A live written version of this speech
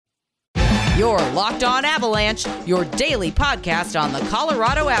Your Locked On Avalanche, your daily podcast on the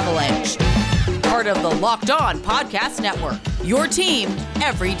Colorado Avalanche. Part of the Locked On Podcast Network, your team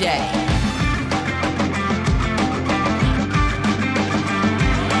every day.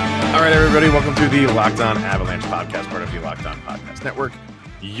 All right, everybody, welcome to the Locked On Avalanche podcast, part of the Locked On Podcast Network,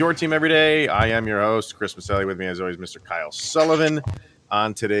 your team every day. I am your host, Chris Maselli. With me, as always, Mr. Kyle Sullivan.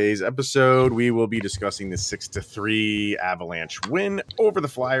 On today's episode, we will be discussing the 6-3 Avalanche win over the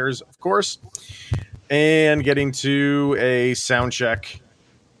Flyers, of course, and getting to a sound check,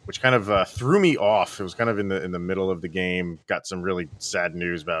 which kind of threw me off. It was kind of in the middle of the game. Got some really sad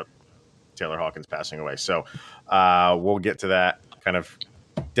news about Taylor Hawkins passing away. So we'll get to that, kind of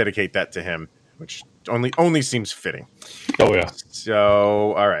dedicate that to him, which only seems fitting. Oh, yeah.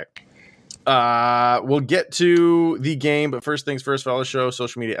 So, all right. We'll get to the game, but first things first, follow the show,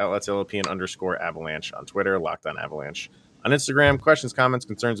 social media outlets, LOPN_Avalanche on Twitter, Locked On Avalanche on Instagram, questions, comments,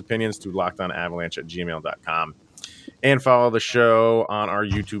 concerns, opinions to lockedonavalanche@gmail.com, and follow the show on our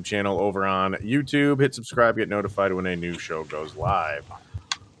YouTube channel over on YouTube. Hit subscribe, get notified when a new show goes live.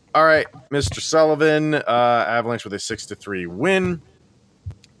 All right, Mr. Sullivan, Avalanche with a 6-3 win.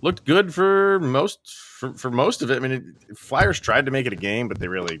 Looked good for most of it. I mean, Flyers tried to make it a game, but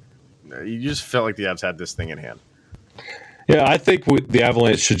you just felt like the Avs had this thing in hand. Yeah, I think the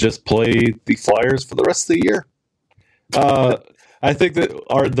Avalanche should just play the Flyers for the rest of the year. I think that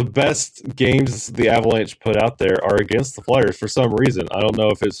the best games the Avalanche put out there are against the Flyers for some reason. I don't know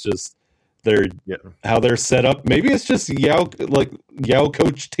if it's just how they're set up. Maybe it's just Yao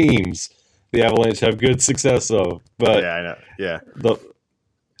coach teams the Avalanche have good success of. But yeah, I know. Yeah,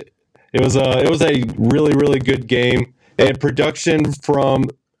 it was a really, really good game, and production from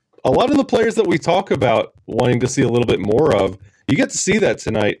a lot of the players that we talk about wanting to see a little bit more of. You get to see that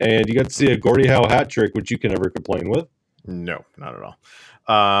tonight, and you got to see a Gordie Howe hat trick, which you can never complain with. No, not at all.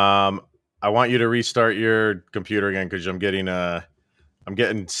 I want you to restart your computer again because I'm getting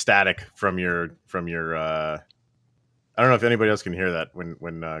static from your. I don't know if anybody else can hear that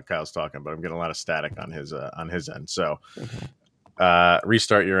when Kyle's talking, but I'm getting a lot of static on his end. So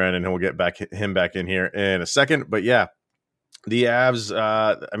restart your end, and we'll get him back in here in a second. But yeah. The Avs,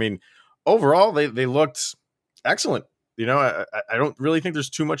 I mean, overall, they looked excellent. You know, I don't really think there's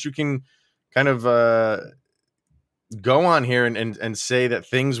too much you can kind of go on here and say that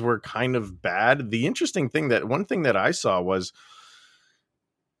things were kind of bad. The interesting thing one thing that I saw was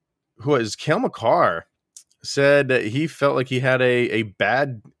Cale Makar said that he felt like he had a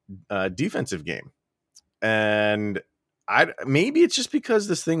bad defensive game. And maybe it's just because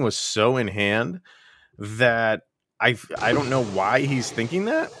this thing was so in hand that I don't know why he's thinking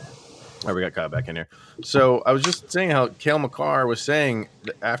that. Oh, we got Kyle back in here. So I was just saying how Cale Makar was saying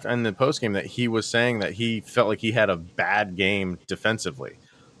after in the postgame that he was saying that he felt like he had a bad game defensively.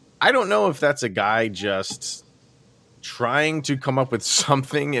 I don't know if that's a guy just trying to come up with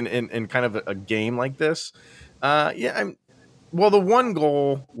something in kind of a game like this. The one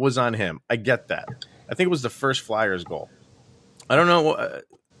goal was on him. I get that. I think it was the first Flyers goal. I don't know.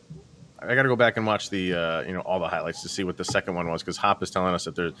 I got to go back and watch the all the highlights to see what the second one was because Hop is telling us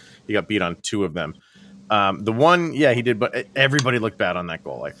that he got beat on two of them. The one, yeah, he did, but everybody looked bad on that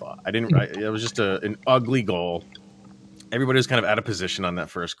goal. I thought it was just an ugly goal. Everybody was kind of out of position on that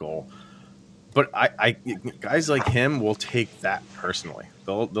first goal. But I guys like him will take that personally.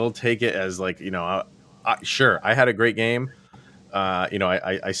 They'll take it as like sure, I had a great game.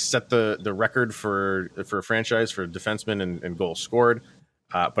 I set the record for a franchise for defensemen and goals scored.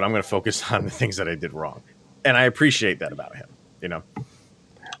 But I'm going to focus on the things that I did wrong. And I appreciate that about him, I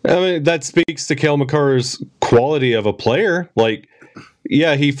mean, that speaks to Cale Makar's quality of a player. Like,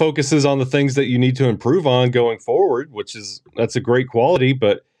 yeah, he focuses on the things that you need to improve on going forward, that's a great quality.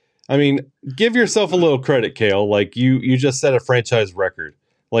 But, I mean, give yourself a little credit, Cale. Like, you just set a franchise record.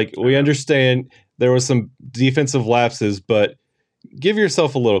 Like, we understand there was some defensive lapses, but give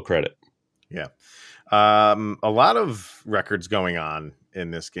yourself a little credit. Yeah. A lot of records going on in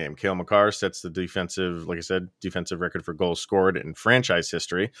this game. Cale Makar sets the defensive record for goals scored in franchise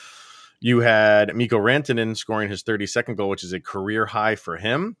history. You had Mikko Rantanen scoring his 32nd goal, which is a career high for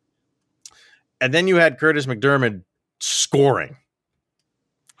him. And then you had Curtis McDermott scoring.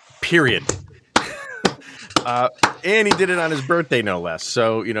 Period. And he did it on his birthday, no less.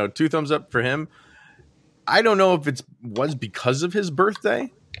 So, 2 thumbs up for him. I don't know if it was because of his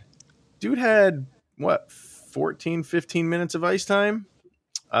birthday. Dude had, 14, 15 minutes of ice time?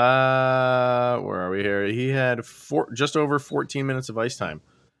 Where are we here? He had just over 14 minutes of ice time.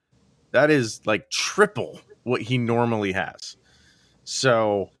 That is like triple what he normally has.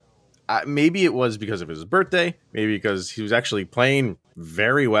 So maybe it was because of his birthday, maybe because he was actually playing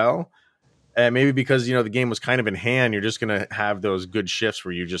very well. And maybe because, the game was kind of in hand, you're just going to have those good shifts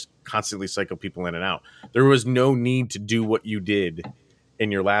where you just constantly cycle people in and out. There was no need to do what you did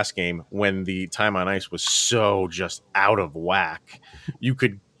in your last game when the time on ice was so just out of whack. You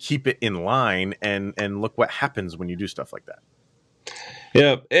could keep it in line and look what happens when you do stuff like that.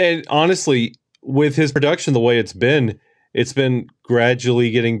 Yeah, and honestly, with his production the way it's been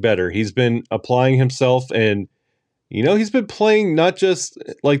gradually getting better. He's been applying himself, and he's been playing not just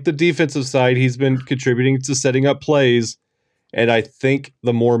like the defensive side, he's been contributing to setting up plays, and I think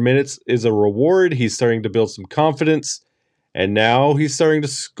the more minutes is a reward. He's starting to build some confidence, and now he's starting to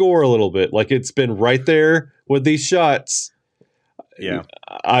score a little bit. Like, it's been right there with these shots. Yeah.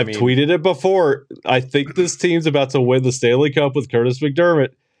 I've tweeted it before. I think this team's about to win the Stanley Cup with Curtis McDermott.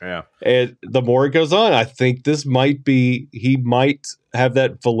 Yeah. And the more it goes on, I think he might have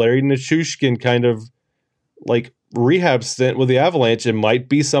that Valeri Nichushkin kind of like rehab stint with the Avalanche and might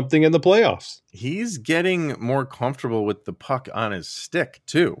be something in the playoffs. He's getting more comfortable with the puck on his stick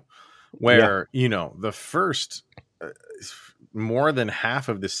too, where, the first more than half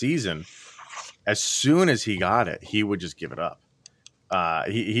of the season, as soon as he got it, he would just give it up.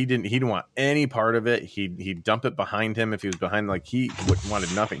 He didn't want any part of it. He'd dump it behind him if he was behind. Like, he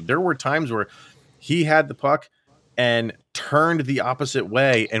wanted nothing. There were times where he had the puck and turned the opposite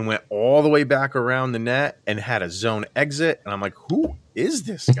way and went all the way back around the net and had a zone exit. And I'm like, who is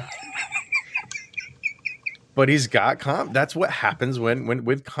this guy? But he's got that's what happens when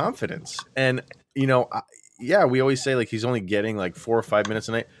with confidence. And we always say like he's only getting like 4 or 5 minutes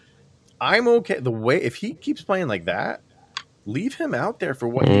a night. I'm okay. If he keeps playing like that, leave him out there for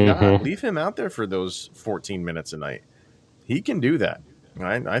what he got. Leave him out there for those 14 minutes a night. He can do that.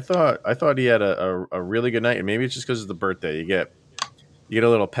 I thought he had a really good night, and maybe it's just because of the birthday. You get a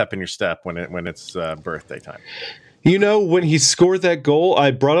little pep in your step when it's birthday time. When he scored that goal, I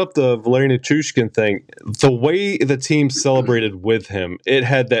brought up the Valeri Nichushkin thing. The way the team celebrated with him, it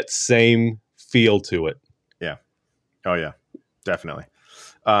had that same feel to it. Yeah. Oh yeah, definitely.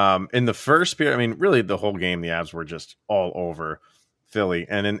 In the first period, really the whole game, the Avs were just all over Philly.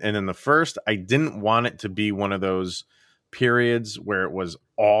 And in the first, I didn't want it to be one of those periods where it was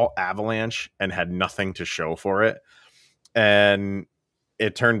all Avalanche and had nothing to show for it. And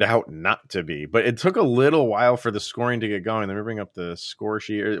it turned out not to be. But it took a little while for the scoring to get going. Let me bring up the score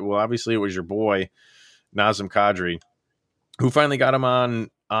sheet. Well, obviously it was your boy, Nazem Kadri, who finally got him on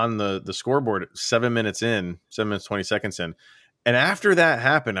the scoreboard 7 minutes 20 seconds in. And after that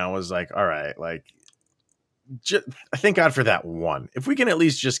happened, I was like, all right, like, thank God for that one. If we can at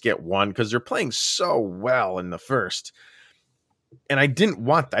least just get one, because they're playing so well in the first. And I didn't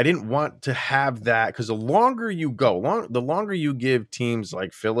want to have that, because the longer you go, the longer you give teams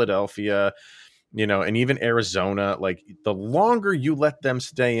like Philadelphia, and even Arizona, like the longer you let them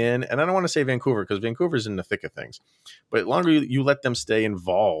stay in, and I don't want to say Vancouver because Vancouver's in the thick of things, but the longer you let them stay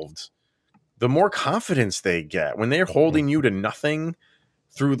involved, the more confidence they get when they're holding you to nothing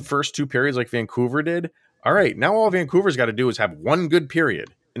through the first 2 periods like Vancouver did. All right, now all Vancouver's got to do is have one good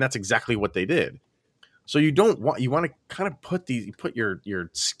period, and that's exactly what they did. So you want to kind of put your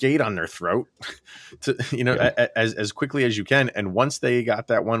skate on their throat to, as quickly as you can. And once they got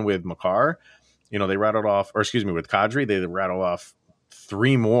that one with Makar, they rattled off, or excuse me, with Kadri, they rattled off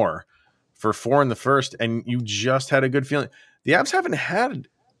 3 more for 4 in the first, and you just had a good feeling. The Avs haven't had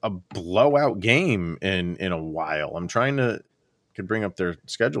a blowout game in a while. I'm trying to could bring up their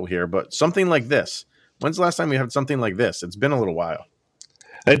schedule here, but something like this. When's the last time we had something like this? It's been a little while.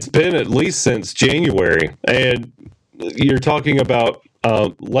 It's been at least since January, and you're talking about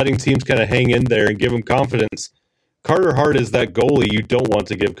letting teams kind of hang in there and give them confidence. Carter Hart is that goalie you don't want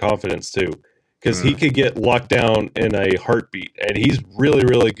to give confidence to, because he could get locked down in a heartbeat, and he's really,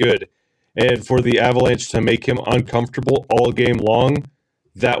 really good. And for the Avalanche to make him uncomfortable all game long,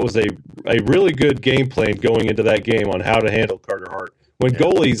 that was a really good game plan going into that game on how to handle Carter Hart, when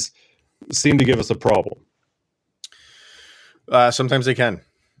goalies seem to give us a problem. Sometimes they can.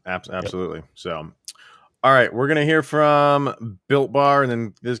 Absolutely. Yep. So, all right, we're going to hear from Built Bar, and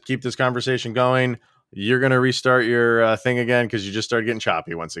then keep this conversation going. You're going to restart your thing again because you just started getting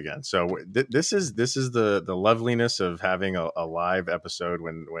choppy once again. So this is the loveliness of having a live episode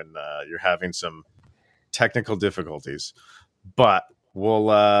when you're having some technical difficulties. But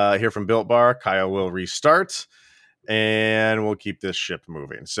we'll hear from Built Bar. Kyle will restart, and we'll keep this ship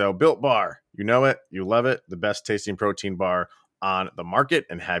moving. So Built Bar, you know it, you love it, the best tasting protein bar on the market.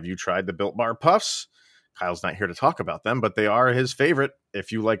 And have you tried the Built Bar Puffs? Kyle's not here to talk about them, but they are his favorite.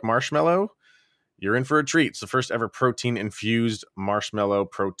 If you like marshmallow, you're in for a treat. It's the first ever protein infused marshmallow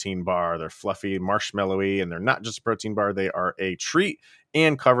protein bar. They're fluffy, marshmallowy, and they're not just a protein bar. They are a treat.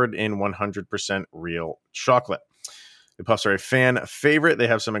 and covered in 100% real chocolate. The puffs are a fan favorite. They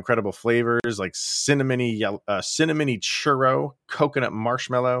have some incredible flavors like cinnamony churro, coconut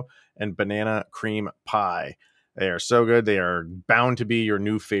marshmallow, and banana cream pie. They are so good. They are bound to be your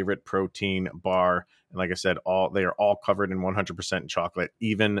new favorite protein bar. And like I said, they are all covered in 100% chocolate,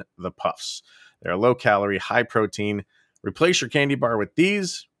 even the puffs. They're low calorie, high protein. Replace your candy bar with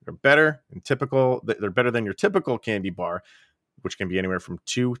these. They're better than your typical candy bar, which can be anywhere from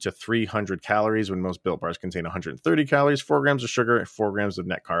 200 to 300 calories when most Built bars contain 130 calories, 4 grams of sugar, and 4 grams of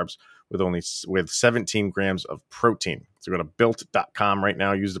net carbs with 17 grams of protein. So go to built.com right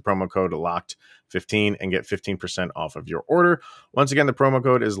now, use the promo code LOCKED15 and get 15% off of your order. Once again, the promo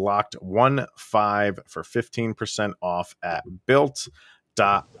code is LOCKED15 for 15% off at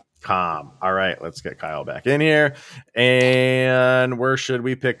built.com. All right, let's get Kyle back in here. And where should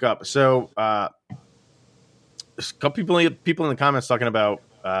we pick up? So, a couple people in the comments talking about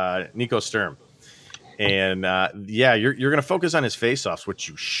Nico Sturm. And you're going to focus on his faceoffs, which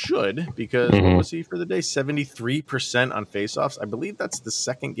you should, because what was he for the day? 73% on faceoffs. I believe that's the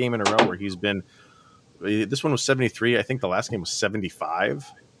second game in a row where he's been. This one was 73. I think the last game was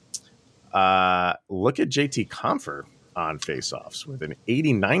 75. Look at JT Compher on faceoffs with an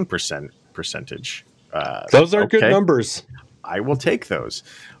 89% percentage. Those are good numbers. I will take those.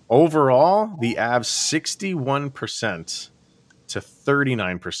 Overall, the Avs 61% to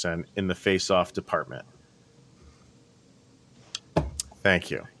 39% in the face-off department.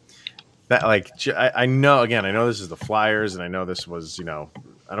 Thank you. That I know this is the Flyers, and I know this was, I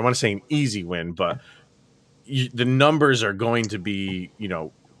don't want to say an easy win, but the numbers are going to be,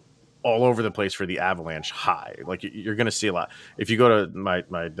 all over the place for the Avalanche high. Like you're going to see a lot. If you go to my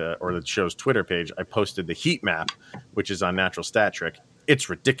the show's Twitter page, I posted the heat map, which is on Natural Stat Trick. It's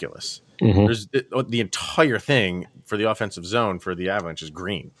ridiculous. There's the entire thing for the offensive zone for the Avalanche is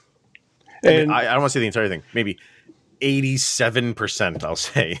green. And I don't want to say the entire thing. Maybe 87%, I'll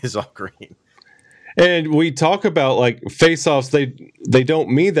say, is all green. And we talk about face-offs. They don't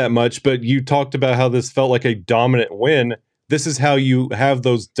mean that much, but you talked about how this felt like a dominant win. This is how you have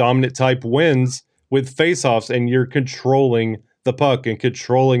those dominant type wins with face-offs, and you're controlling the puck and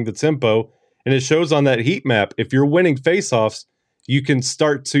controlling the tempo. And it shows on that heat map. If you're winning face-offs, you can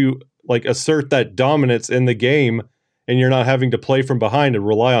start to assert that dominance in the game, and you're not having to play from behind and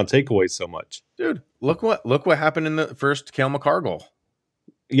rely on takeaways so much. Dude, look what happened in the first Cale Makar goal.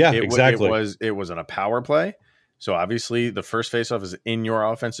 Yeah, exactly. It was on a power play. So obviously the first faceoff is in your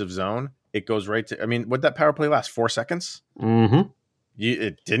offensive zone. It goes right to, would that power play last 4 seconds? Mm-hmm.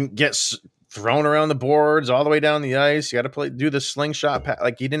 It didn't get thrown around the boards all the way down the ice. You got to do the slingshot.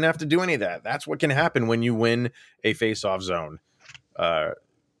 You didn't have to do any of that. That's what can happen when you win a faceoff zone.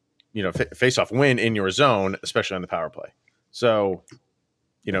 Faceoff win in your zone, especially on the power play. So,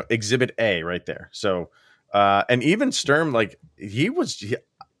 exhibit A right there. So, and even Sturm, he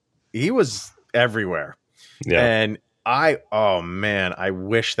was everywhere. Yeah. And I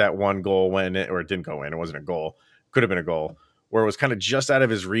wish that one goal went in, or it didn't go in. It wasn't a goal. Could have been a goal where it was kind of just out of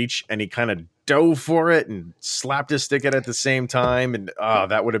his reach and he kind of dove for it and slapped his stick at the same time. And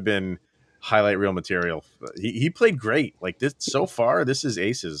that would have been highlight reel material. He played great. So far, this is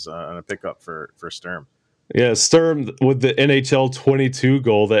aces on a pickup for Sturm. Yeah, Sturm with the NHL 22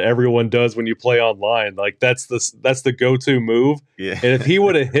 goal that everyone does when you play online. That's the go-to move. Yeah. And if he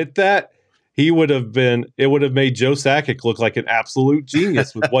would have hit that, it would have made Joe Sakic look like an absolute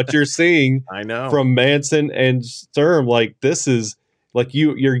genius with what you're seeing I know from Manson and Sturm. This is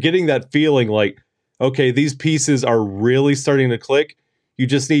you're getting that feeling okay, these pieces are really starting to click. You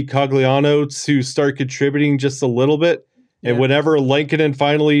just need Cogliano to start contributing just a little bit. And whenever Lankinen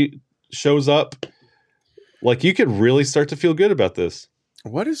finally shows up, you could really start to feel good about this.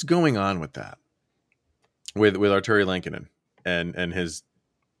 What is going on with that? With Artturi Lankinen and his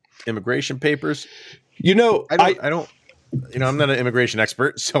immigration papers? I don't I'm not an immigration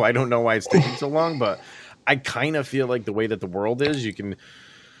expert, so I don't know why it's taking so long, but I kind of feel like the way that the world is, you can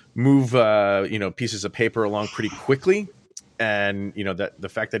move pieces of paper along pretty quickly. And that the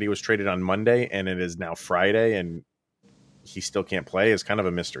fact that he was traded on Monday and it is now Friday and he still can't play is kind of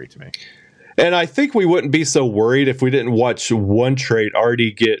a mystery to me. And I think we wouldn't be so worried if we didn't watch one trade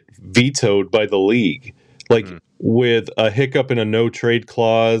already get vetoed by the league, with a hiccup in a no trade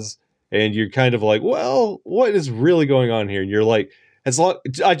clause. And you're kind of well, what is really going on here? And you're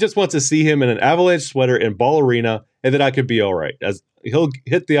I just want to see him in an Avalanche sweater in Ball Arena, and then I could be all right, as he'll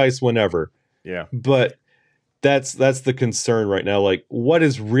hit the ice whenever. Yeah. But that's the concern right now. What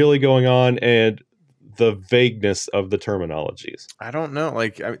is really going on, and the vagueness of the terminologies. I don't know.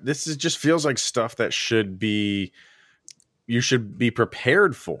 This just feels like stuff that should be, you should be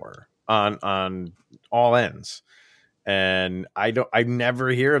prepared for on all ends. And I never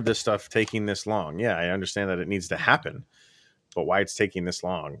hear of this stuff taking this long. Yeah, I understand that it needs to happen, but why it's taking this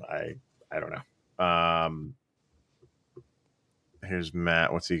long, I don't know. Here's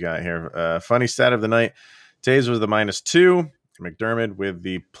Matt. What's he got here? Funny stat of the night. Taves was the -2. McDermott with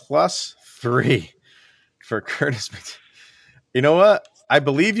the +3 for Curtis. You know what? I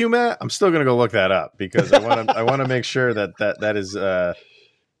believe you, Matt. I'm still going to go look that up because I want to make sure that is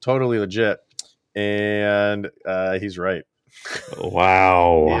totally legit. And he's right.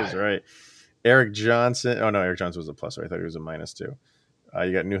 Wow. He is right. Eric Johnson. Oh, no, Eric Johnson was a plus. I thought he was a -2.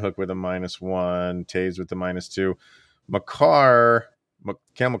 You got Newhook with a -1. Taves with the -2.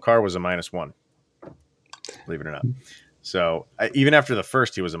 Cale Makar was a -1. Believe it or not. So even after the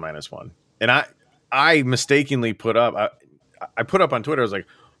first, he was a -1. And I mistakenly put up, I put up on Twitter, I was like,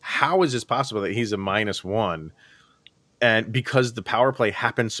 how is this possible that he's a -1? And because the power play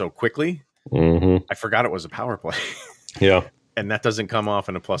happened so quickly, I forgot it was a power play. Yeah. And that doesn't come off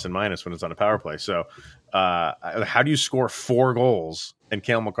in a plus and minus when it's on a power play. So how do you score 4 goals? And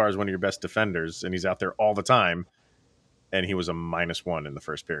Cale Makar is one of your best defenders, and he's out there all the time. And he was a -1 in the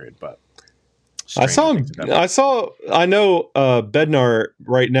first period. But I know Bednar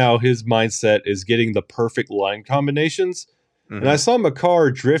right now, his mindset is getting the perfect line combinations. And I saw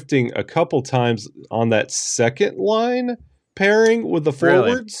Makar drifting a couple times on that second line pairing with the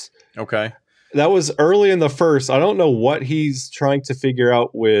forwards. Really? Okay. That was early in the first. I don't know what he's trying to figure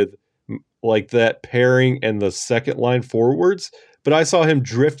out with like that pairing and the second line forwards, but I saw him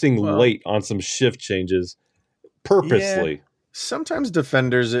drifting late on some shift changes purposely. Yeah. Sometimes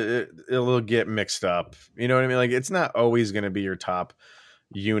defenders, it'll get mixed up. You know what I mean? Like, it's not always going to be your top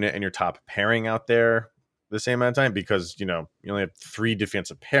unit and your top pairing out there the same amount of time because, you only have 3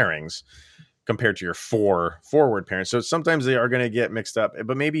 defensive pairings compared to your 4 forward pairings. So sometimes they are going to get mixed up,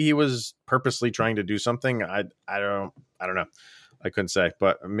 but maybe he was purposely trying to do something. I don't know. I couldn't say,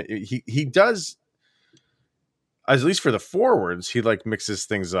 but he does, at least for the forwards, he like mixes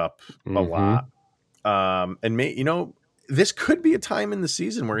things up a lot. And this could be a time in the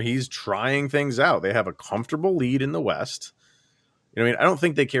season where he's trying things out. They have a comfortable lead in the West. I don't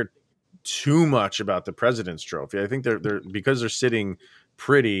think they care too much about the President's Trophy. I think they're because they're sitting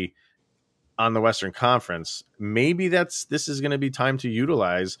pretty on the Western Conference. Maybe this is going to be time to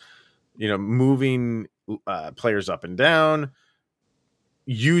utilize, moving players up and down,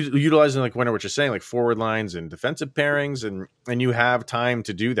 utilizing like what you're saying, like forward lines and defensive pairings, and you have time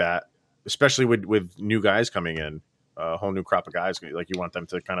to do that, especially with new guys coming in. A whole new crop of guys, like you want them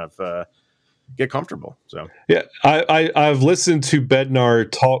to kind of get comfortable. So yeah, I've listened to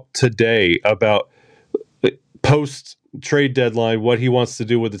Bednar talk today about post trade deadline, what he wants to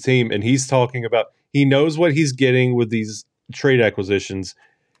do with the team, and he's talking about he knows what he's getting with these trade acquisitions.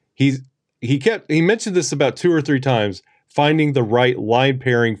 He mentioned this about 2 or 3 times, finding the right line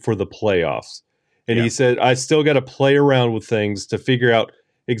pairing for the playoffs, and he said I still got to play around with things to figure out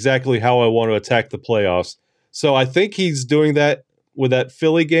exactly how I want to attack the playoffs. So I think he's doing that with that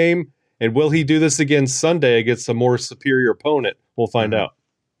Philly game. And will he do this again Sunday against a more superior opponent? We'll find out.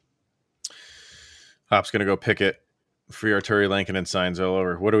 Hop's going to go picket. Free Arturi Lankinen signs all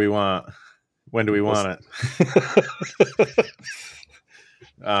over. What do we want? When do we want it?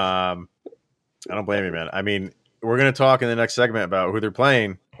 I don't blame you, man. I mean, we're going to talk in the next segment about who they're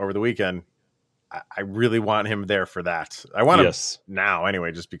playing over the weekend. I really want him there for that. I want him now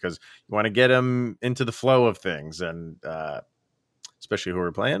anyway, just because you want to get him into the flow of things, and especially who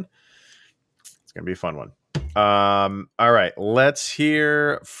we're playing. It's going to be a fun one. All right, let's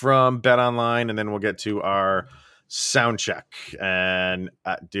hear from Bet Online, and then we'll get to our sound check. And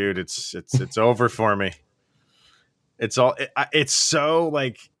dude, it's over for me. It's so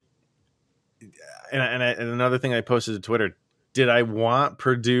like, and another thing I posted to Twitter. Did I want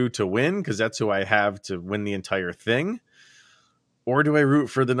Purdue to win because that's who I have to win the entire thing? Or do I root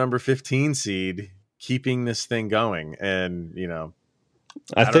for the number 15 seed keeping this thing going? And,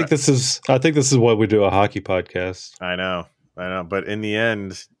 I think this is why we do a hockey podcast. I know. But in the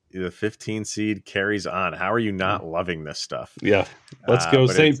end, the 15 seed carries on. How are you not loving this stuff? Yeah. Let's go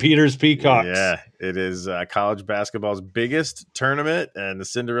St. Peter's Peacocks. Yeah, it is college basketball's biggest tournament, and the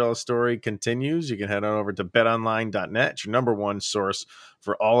Cinderella story continues. You can head on over to betonline.net. It's your number one source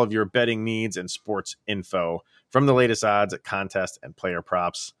for all of your betting needs and sports info, from the latest odds, contests, and player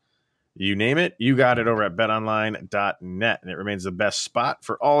props. You name it, you got it over at betonline.net, and it remains the best spot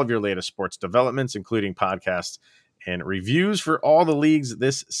for all of your latest sports developments, including podcasts and reviews for all the leagues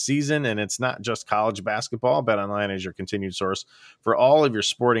this season. And it's not just college basketball. BetOnline is your continued source for all of your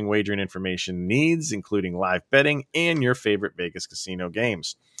sporting wagering information needs, including live betting and your favorite Vegas casino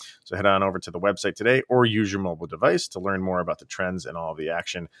games. So head on over to the website today or use your mobile device to learn more about the trends and all of the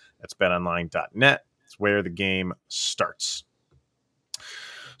action. That's betonline.net. It's where the game starts.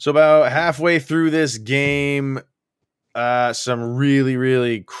 So about halfway through this game, some really,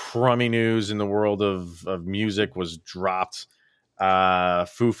 really crummy news in the world of music was dropped.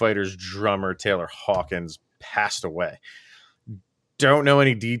 Foo Fighters drummer Taylor Hawkins passed away. Don't know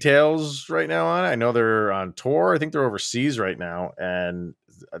any details right now on it. I know they're on tour. I think they're overseas right now. And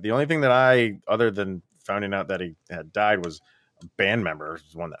the only thing that other than finding out that he had died, was a band member was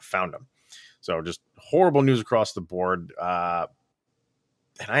the one that found him. So just horrible news across the board.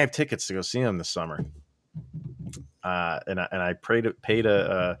 And I have tickets to go see him this summer. And I paid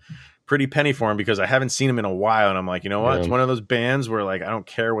a pretty penny for him because I haven't seen him in a while. And I'm like, you know what? Yeah. It's one of those bands where like, I don't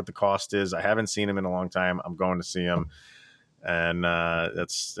care what the cost is. I haven't seen him in a long time. I'm going to see him. And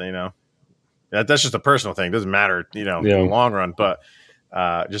that's, that's just a personal thing. It doesn't matter, in the long run, but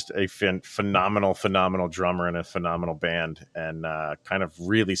just a phenomenal drummer and a phenomenal band, and kind of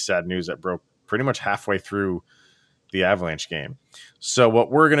really sad news that broke pretty much halfway through the Avalanche game. So what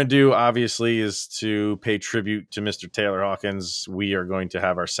we're going to do, obviously, is to pay tribute to Mr. Taylor Hawkins. We are going to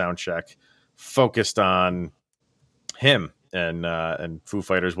have our sound check focused on him and Foo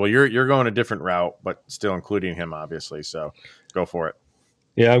Fighters. Well, you're going a different route, but still including him, obviously. So go for it.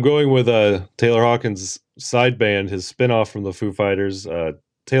 Yeah, I'm going with Taylor Hawkins' side band, his spinoff from the Foo Fighters,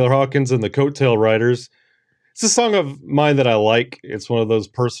 Taylor Hawkins and the Coattail Riders. It's a song of mine that I like. It's one of those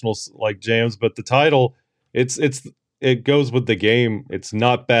personal like jams, but the title, it goes with the game. It's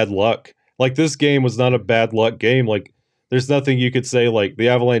not bad luck. Like, this game was not a bad luck game. Like, there's nothing you could say like the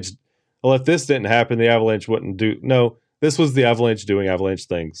Avalanche, well, if this didn't happen, the Avalanche wouldn't do. No, this was the Avalanche doing Avalanche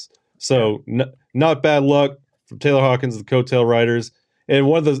things. So not bad luck from Taylor Hawkins, the Coattail Riders. And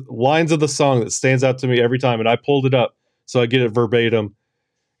one of the lines of the song that stands out to me every time, and I pulled it up so I get it verbatim,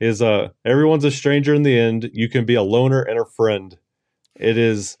 is everyone's a stranger in the end. You can be a loner and a friend. It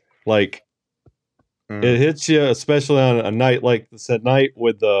is like, it hits you, especially on a night like this at night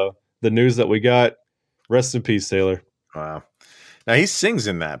with the news that we got. Rest in peace, Taylor. Wow. Now he sings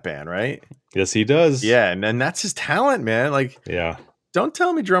in that band, right? Yes, he does. Yeah, and that's his talent, man. Like, yeah. Don't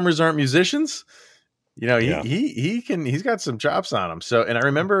tell me drummers aren't musicians. He's got some chops on him. So, and I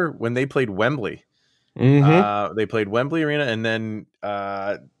remember when they played Wembley. Mm-hmm. They played Wembley Arena, and then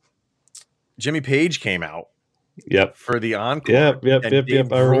Jimmy Page came out. Yep. For the encore. Yep. Dave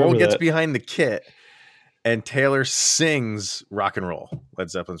Grohl gets behind the kit, and Taylor sings rock and roll,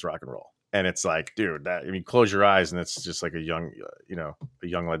 Led Zeppelin's Rock and Roll. And it's like, dude, close your eyes, and it's just like a young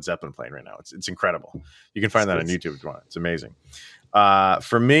Led Zeppelin playing right now. It's incredible. You can find that on YouTube if you want. It's amazing.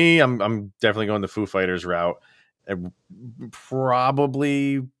 For me, I'm definitely going the Foo Fighters route. And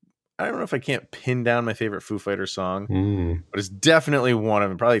probably, I don't know if I can't pin down my favorite Foo Fighters song, but it's definitely one of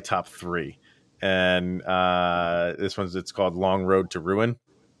them, probably top 3. And it's called Long Road to Ruin.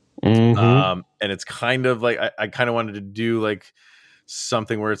 Mm-hmm. And it's kind of like, I kind of wanted to do like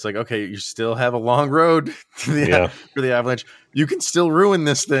something where it's like, okay, you still have a long road for the Avalanche. You can still ruin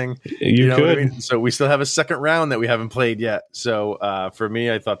this thing. You know could. What I mean? So we still have a second round that we haven't played yet. So for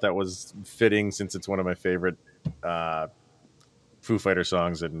me, I thought that was fitting since it's one of my favorite Foo Fighter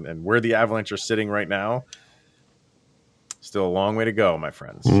songs, and where the Avalanche are sitting right now, still a long way to go, my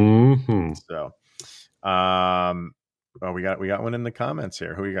friends. Mm-hmm. So, well, we got one in the comments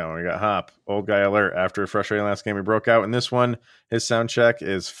here. Who we got? We got Hop, Old Guy Alert. After a frustrating last game, he broke out in this one. His sound check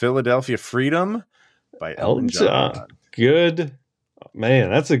is Philadelphia Freedom by Elton John. Good. Man,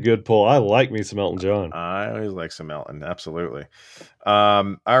 that's a good pull. I like me some Elton John. I always like some Elton. Absolutely.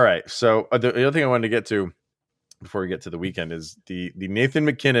 All right. So the other thing I wanted to get to before we get to the weekend is the Nathan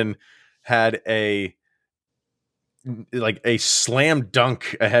MacKinnon had a slam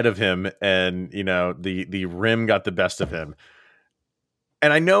dunk ahead of him, and the rim got the best of him.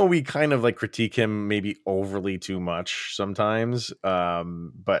 And I know we kind of like critique him maybe overly too much sometimes,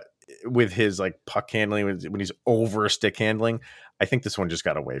 but with his like puck handling, when he's over stick handling, I think this one just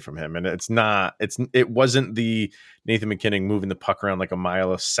got away from him. And it wasn't the Nathan MacKinnon moving the puck around like a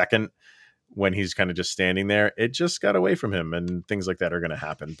mile a second when he's kind of just standing there. It just got away from him, and things like that are going to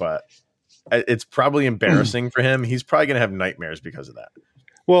happen. But it's probably embarrassing for him. He's probably going to have nightmares because of that.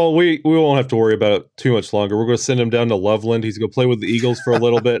 Well, we won't have to worry about it too much longer. We're going to send him down to Loveland. He's going to play with the Eagles for a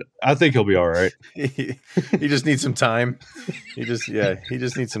little bit. I think he'll be all right. He just needs some time. He just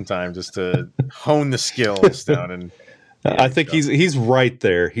needs some time just to hone the skills down. And I think he's right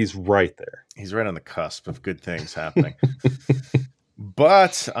there. He's right there. He's right on the cusp of good things happening.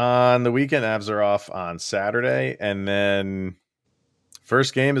 But on the weekend, Avs are off on Saturday, and then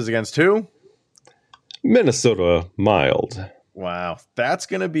first game is against who? Minnesota Wild. Wow, that's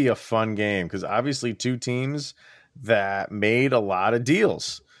going to be a fun game because obviously two teams that made a lot of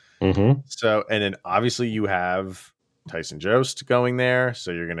deals. Mm-hmm. So, and then obviously you have Tyson Jost going there,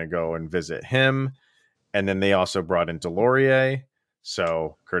 so you're going to go and visit him. And then they also brought in Delorier,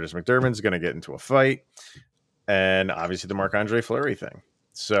 so Curtis McDermott's going to get into a fight. And obviously the Marc-Andre Fleury thing.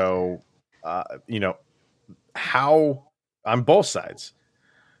 So, how on both sides,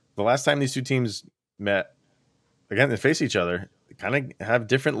 the last time these two teams met, again, they face each other, they kind of have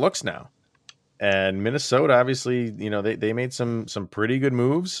different looks now. And Minnesota, obviously, they made some pretty good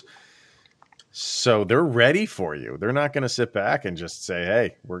moves. So they're ready for you. They're not going to sit back and just say,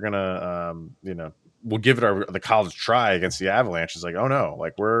 hey, we're going to, we'll give it the college try against the Avalanche. It's like, oh no,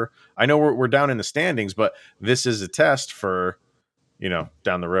 like I know we're down in the standings, but this is a test for,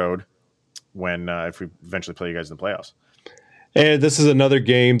 down the road when, if we eventually play you guys in the playoffs. And this is another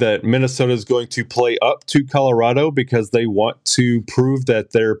game that Minnesota is going to play up to Colorado because they want to prove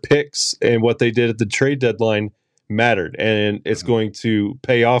that their picks and what they did at the trade deadline mattered, and it's going to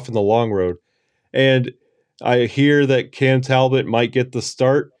pay off in the long road. And I hear that Cam Talbot might get the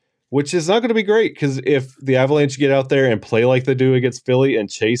start, which is not going to be great because if the Avalanche get out there and play like they do against Philly and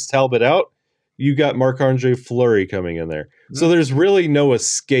chase Talbot out, you got Marc-Andre Fleury coming in there. Mm-hmm. So there's really no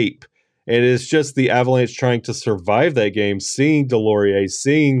escape. And it's just the Avalanche trying to survive that game, seeing Delorier,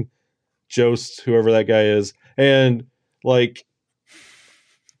 seeing Jost, whoever that guy is, and like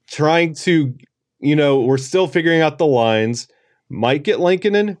trying to, we're still figuring out the lines. Might get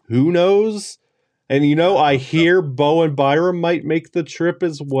Lankinen, who knows? And, I hear Bowen Byram might make the trip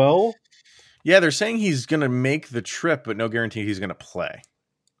as well. Yeah, they're saying he's going to make the trip, but no guarantee he's going to play.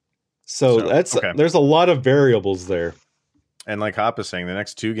 So that's okay. There's a lot of variables there. And like Hop is saying, the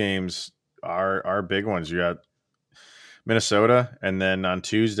next two games are big ones. You got Minnesota, and then on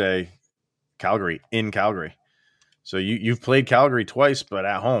Tuesday, Calgary, in Calgary. So you've played Calgary twice, but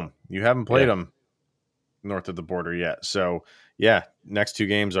at home. You haven't played them north of the border yet. So, yeah, next two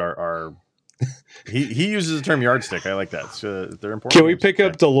games are he uses the term yardstick. I like that. So they're important. Can we pick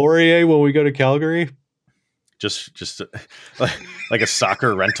up Delorier when we go to Calgary? Just like a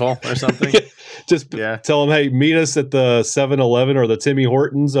soccer rental or something. Just tell them, hey, meet us at the 7-Eleven or the Timmy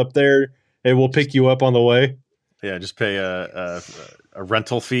Hortons up there, and we'll pick you up on the way. Yeah, just pay a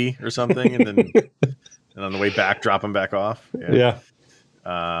rental fee or something, and then and on the way back, drop them back off. Yeah.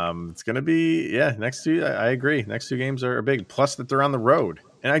 It's going to be next two. I agree. Next two games are big. Plus that they're on the road,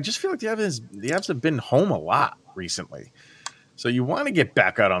 and I just feel like the Avs have been home a lot recently. So you want to get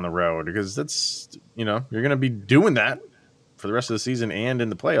back out on the road because that's, you're going to be doing that for the rest of the season and in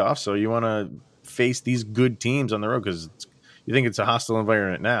the playoffs. So you want to face these good teams on the road because you think it's a hostile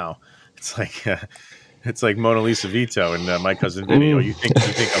environment now. It's like Mona Lisa Vito and My Cousin Vinny. You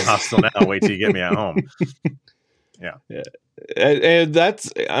think I'm hostile now? Wait till you get me at home. Yeah. And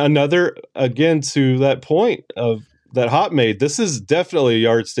that's another, again, to that point of that Hop made. This is definitely a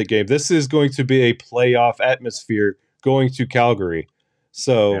yardstick game. This is going to be a playoff atmosphere going to Calgary.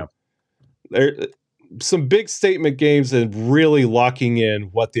 So there some big statement games and really locking in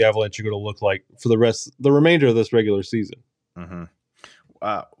what the Avalanche are going to look like for the remainder of this regular season. Mm-hmm.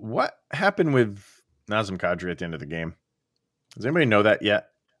 What happened with Nazem Kadri at the end of the game? Does anybody know that yet?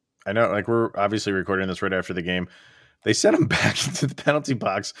 I know, like, we're obviously recording this right after the game. They sent him back into the penalty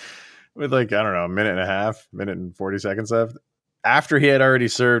box with, like, I don't know, a minute and 40 seconds left after he had already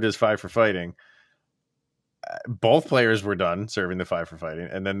served his 5 for fighting. Both players were done serving the 5 for fighting,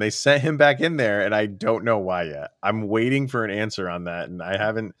 and then they sent him back in there, and I don't know why yet. I'm waiting for an answer on that, and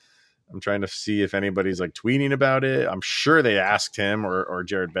I'm trying to see if anybody's like tweeting about it. I'm sure they asked him or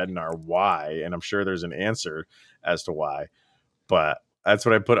Jared Bednar why, and I'm sure there's an answer as to why. But that's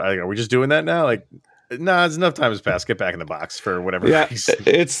what I put. Are we just doing that now? Like, nah, it's enough time has passed. Get back in the box for whatever reason.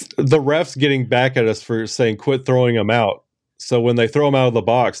 It's the refs getting back at us for saying quit throwing them out. So when they throw them out of the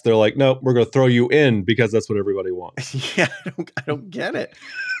box, they're like, nope, we're going to throw you in because that's what everybody wants. Yeah, I don't get it.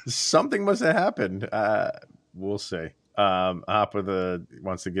 Something must have happened. We'll see. Hop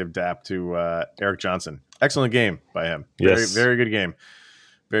wants to give DAP to Eric Johnson. Excellent game by him. Yes. Very good game.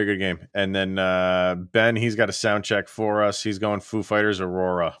 Very good game. And then Ben, he's got a sound check for us. He's going Foo Fighters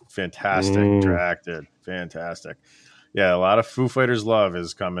Aurora. Fantastic track, dude. Fantastic. Yeah, a lot of Foo Fighters love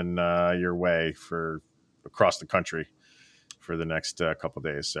is coming your way for across the country for the next couple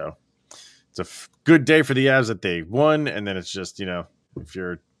days. So it's a good day for the Avs that they won. And then it's just, if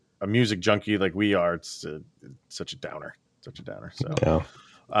you're a music junkie like we are, it's such a downer. So,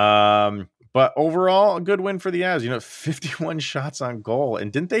 But overall, a good win for the Avs. 51 shots on goal.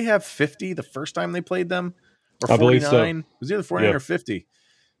 And didn't they have 50 the first time they played them? Or 49? I believe so. It was either 49 or 50.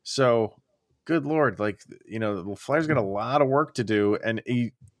 So, good Lord. The Flyers got a lot of work to do. And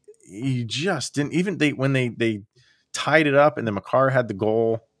he just didn't. Even when they tied it up and then Makar had the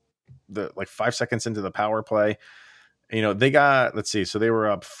goal, 5 seconds into the power play. They got, let's see. So they were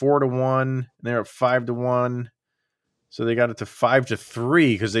up 4-1. And they were up 5-1. So they got it to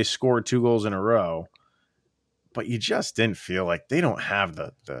 5-3 because they scored 2 goals in a row. But you just didn't feel like they don't have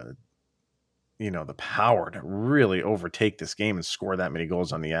the power to really overtake this game and score that many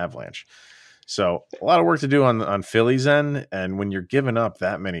goals on the Avalanche. So a lot of work to do on Philly's end. And when you're giving up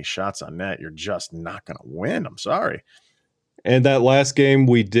that many shots on net, you're just not going to win. I'm sorry. And that last game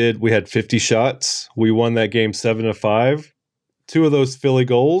we had 50 shots. We won that game 7-5. 2 of those Philly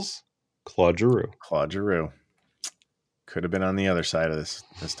goals, Claude Giroux. Could have been on the other side of this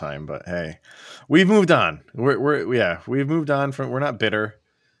time, but hey, we've moved on. We've moved on from. We're not bitter.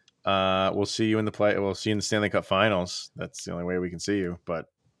 We'll see you in the play. We'll see you in the Stanley Cup Finals. That's the only way we can see you. But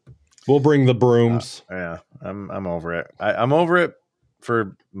we'll bring the brooms. I'm over it. I'm over it for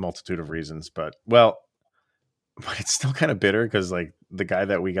a multitude of reasons. But it's still kind of bitter because the guy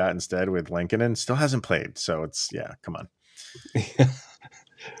that we got instead with Lankinen still hasn't played. So it's come on.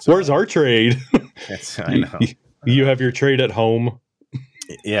 Where's our trade? I know. You have your trade at home.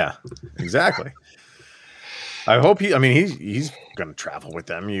 Yeah, exactly. I hope he's going to travel with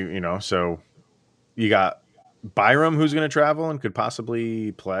them. So you got Byram who's going to travel and could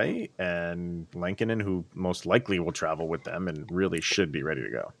possibly play, and Lankinen who most likely will travel with them and really should be ready to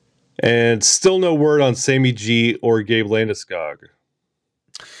go. And still no word on Sammy G or Gabe Landeskog.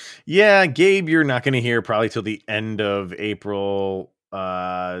 Yeah, Gabe, you're not going to hear probably till the end of April.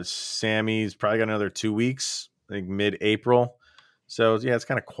 Sammy's probably got another 2 weeks. I think mid-April. So, yeah, it's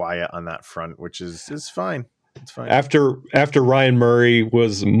kind of quiet on that front, which is fine. It's fine. After Ryan Murray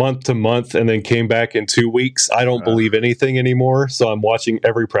was month to month and then came back in 2 weeks, I don't believe anything anymore, so I'm watching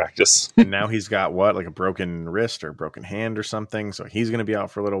every practice. And now he's got a broken wrist or a broken hand or something, so he's going to be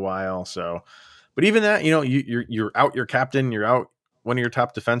out for a little while. So, but even that, you're out your captain, you're out one of your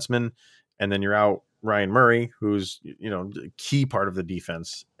top defensemen, and then you're out Ryan Murray, who's a key part of the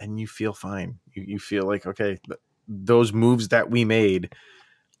defense, and you feel fine. You feel like, okay, those moves that we made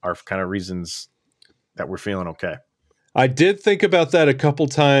are kind of reasons that we're feeling okay. I did think about that a couple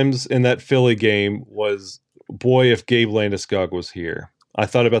times in that Philly game. Boy, if Gabe Landeskog was here. I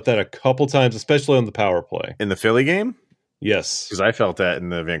thought about that a couple times, especially on the power play. In the Philly game? Yes. Because I felt that in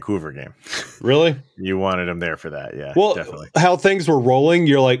the Vancouver game. Really? You wanted him there for that, yeah. Well, definitely. How things were rolling,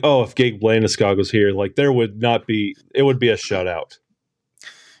 you're like, oh, if Gabe Landeskog was here, it would be a shutout.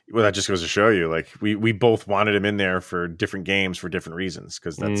 Well, that just goes to show you, we both wanted him in there for different games for different reasons,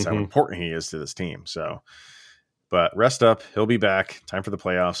 because that's how important he is to this team. So, but rest up. He'll be back. Time for the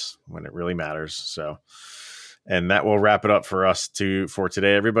playoffs when it really matters. So, and that will wrap it up for us for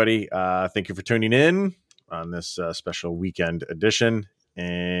today, everybody. Thank you for tuning in on this special weekend edition.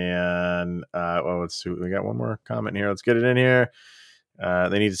 And let's see. We got one more comment here. Let's get it in here.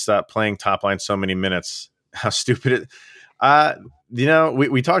 They need to stop playing top line so many minutes. How stupid it.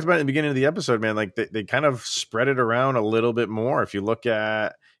 We talked about it in the beginning of the episode, man. They kind of spread it around a little bit more. If you look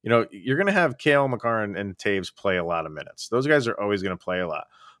at, you're going to have Cale, Makar, and Taves play a lot of minutes. Those guys are always going to play a lot.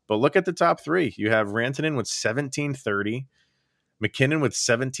 But look at the top 3. You have Rantanen with 1730, McKinnon with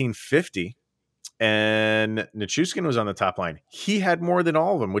 1750, and Nichushkin was on the top line. He had more than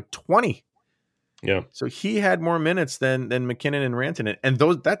all of them with 20. Yeah. So he had more minutes than McKinnon and Rantanen. And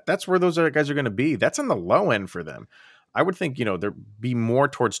that's where those guys are going to be. That's on the low end for them. I would think, there be more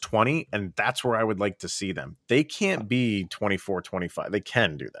towards 20, and that's where I would like to see them. They can't be 24, 25. They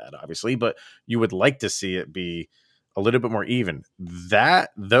can do that, obviously, but you would like to see it be a little bit more even.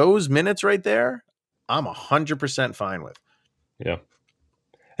 Those minutes right there, I'm 100% fine with. Yeah.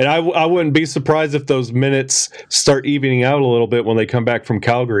 And I wouldn't be surprised if those minutes start evening out a little bit when they come back from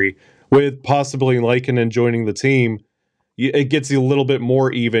Calgary, with possibly Lankinen joining the team. It gets you a little bit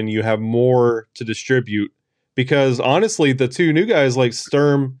more even. You have more to distribute. Because honestly, the 2 new guys like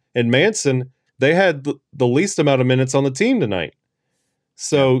Sturm and Manson, they had the least amount of minutes on the team tonight.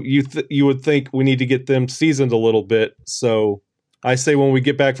 So you would think we need to get them seasoned a little bit. So I say when we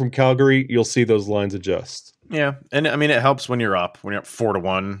get back from Calgary, you'll see those lines adjust. Yeah, and it helps when you're up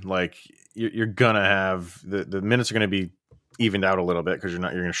 4-1. You're gonna have the minutes are gonna be evened out a little bit because you're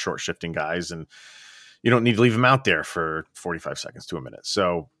gonna short shifting guys, and you don't need to leave them out there for 45 seconds to a minute.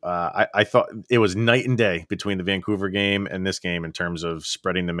 So I thought it was night and day between the Vancouver game and this game in terms of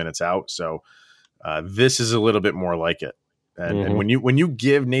spreading the minutes out. So this is a little bit more like it. And when you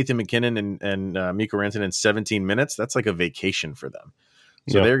give Nathan McKinnon and Mikko Rantanen 17 minutes, that's like a vacation for them.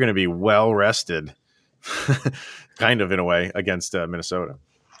 So they're going to be well rested, kind of in a way, against Minnesota.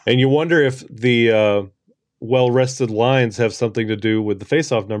 And you wonder if the well rested lines have something to do with the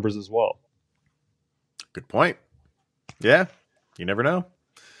faceoff numbers as well. Good point. Yeah, you never know,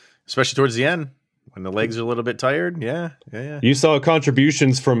 especially towards the end when the legs are a little bit tired. Yeah. You saw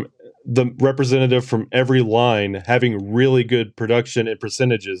contributions from the representative from every line having really good production and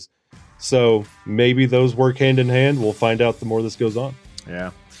percentages. So maybe those work hand in hand. We'll find out the more this goes on.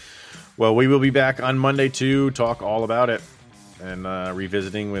 Yeah. Well, we will be back on Monday to talk all about it and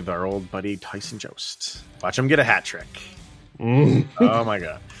revisiting with our old buddy Tyson Jost. Watch him get a hat trick. Oh, my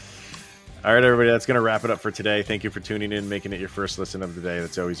God. All right, everybody, that's going to wrap it up for today. Thank you for tuning in, making it your first listen of the day.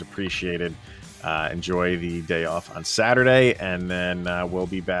 That's always appreciated. Enjoy the day off on Saturday, and then we'll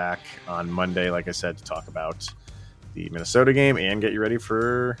be back on Monday, like I said, to talk about the Minnesota game and get you ready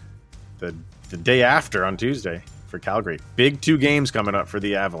for the day after on Tuesday for Calgary. Big 2 games coming up for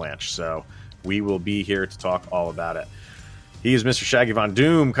the Avalanche, so we will be here to talk all about it. He is Mr. Shaggy Von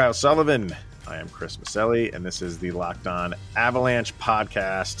Doom, Kyle Sullivan. I am Chris Maselli, and this is the Locked On Avalanche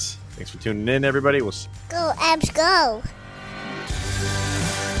podcast. Thanks for tuning in, everybody. We'll go, Abs, go.